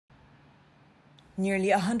Nearly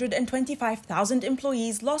 125,000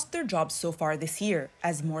 employees lost their jobs so far this year,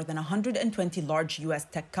 as more than 120 large U.S.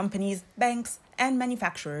 tech companies, banks, and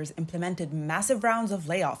manufacturers implemented massive rounds of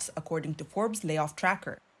layoffs, according to Forbes' layoff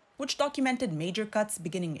tracker, which documented major cuts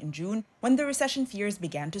beginning in June when the recession fears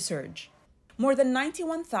began to surge. More than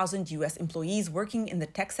 91,000 U.S. employees working in the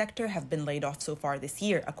tech sector have been laid off so far this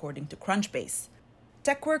year, according to Crunchbase.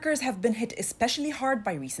 Tech workers have been hit especially hard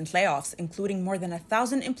by recent layoffs, including more than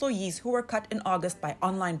 1,000 employees who were cut in August by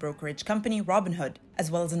online brokerage company Robinhood, as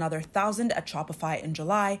well as another 1,000 at Shopify in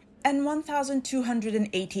July, and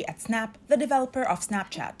 1,280 at Snap, the developer of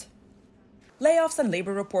Snapchat. Layoffs and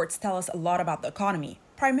labor reports tell us a lot about the economy,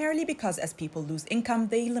 primarily because as people lose income,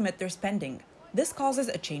 they limit their spending. This causes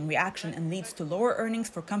a chain reaction and leads to lower earnings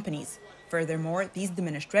for companies. Furthermore, these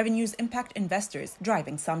diminished revenues impact investors,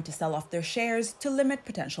 driving some to sell off their shares to limit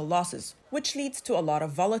potential losses, which leads to a lot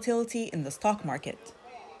of volatility in the stock market.